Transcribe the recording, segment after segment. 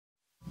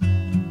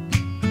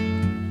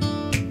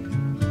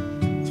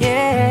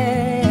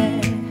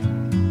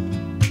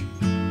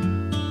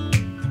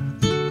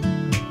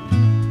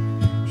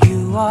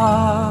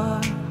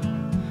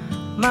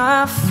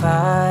my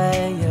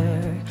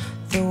fire,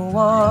 the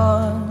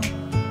one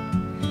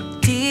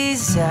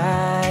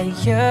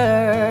desire.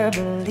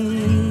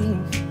 Believe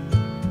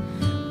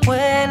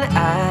when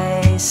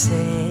I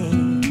say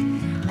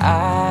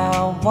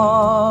I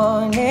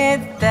want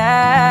it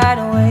that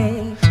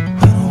way.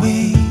 When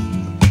we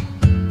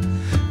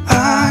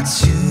are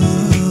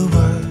 2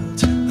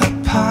 words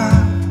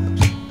apart,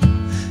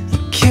 you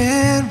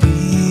can't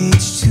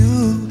reach to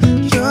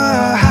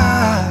your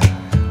heart.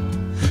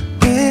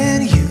 When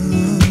you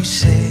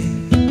say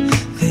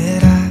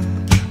that I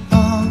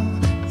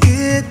want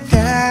it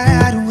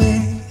that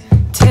way,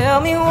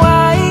 Tell me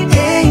why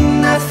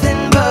ain't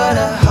nothing but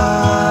a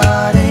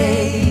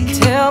heartache.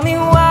 Tell me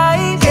why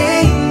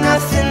Ain't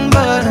nothing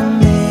but a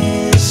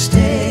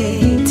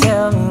mistake.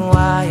 Tell me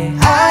why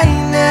I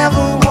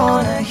never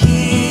wanna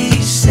hear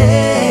you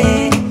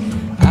say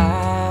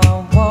I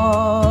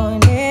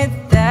want it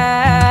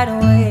that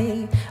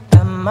way.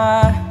 Am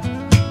I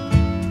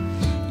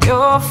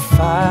your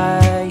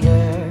fire,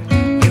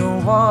 your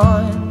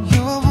one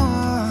you're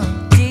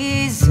one.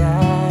 desire?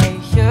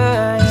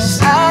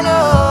 I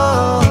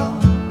know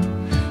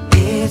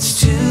It's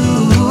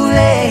too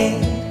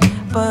late,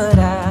 but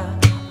I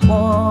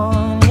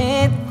want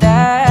it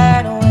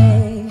that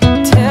way.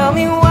 Tell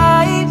me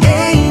why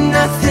ain't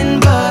nothing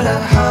but a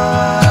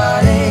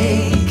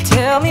heartache.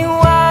 Tell me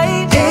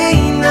why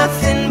Ain't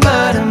nothing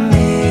but a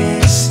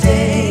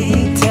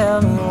mistake.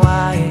 Tell me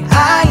why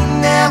I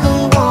never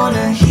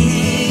wanna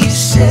hear you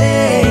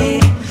say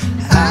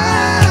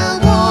I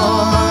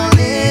want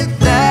it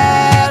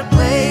that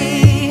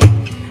way.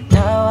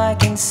 Now I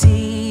can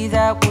see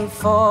that we're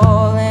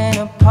falling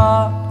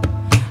apart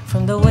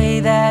from the way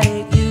that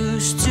it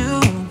used to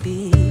be.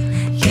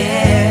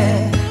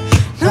 Yeah,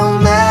 no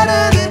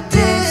matter the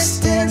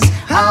distance,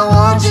 I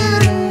want you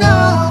to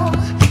know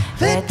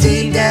that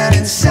deep down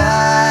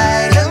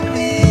inside of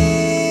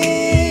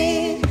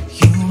me,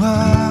 you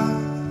are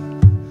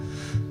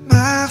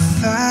my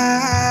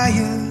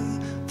fire,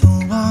 the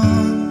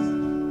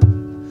one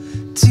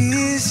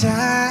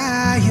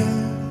desire.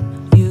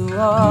 You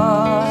are